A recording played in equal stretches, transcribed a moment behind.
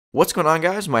What's going on,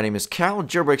 guys? My name is Cal,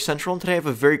 Jailbreak Central, and today I have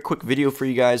a very quick video for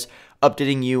you guys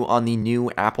updating you on the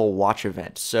new Apple Watch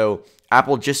event. So,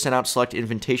 Apple just sent out select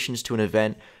invitations to an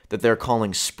event that they're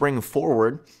calling Spring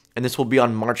Forward, and this will be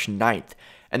on March 9th.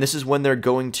 And this is when they're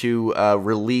going to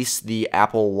release the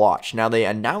Apple Watch. Now, they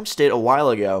announced it a while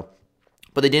ago,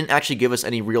 but they didn't actually give us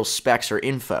any real specs or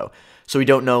info. So we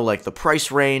don't know like the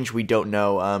price range, we don't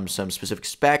know some specific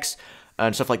specs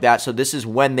and stuff like that. So this is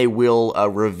when they will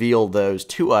reveal those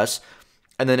to us,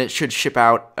 and then it should ship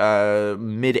out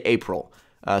mid-April,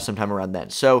 sometime around then.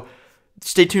 So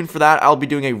stay tuned for that. I'll be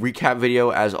doing a recap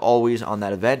video as always on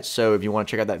that event. So if you want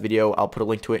to check out that video, I'll put a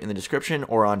link to it in the description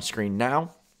or on screen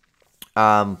now.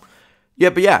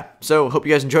 Yeah, so hope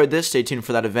you guys enjoyed this. Stay tuned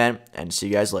for that event, and see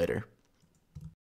you guys later.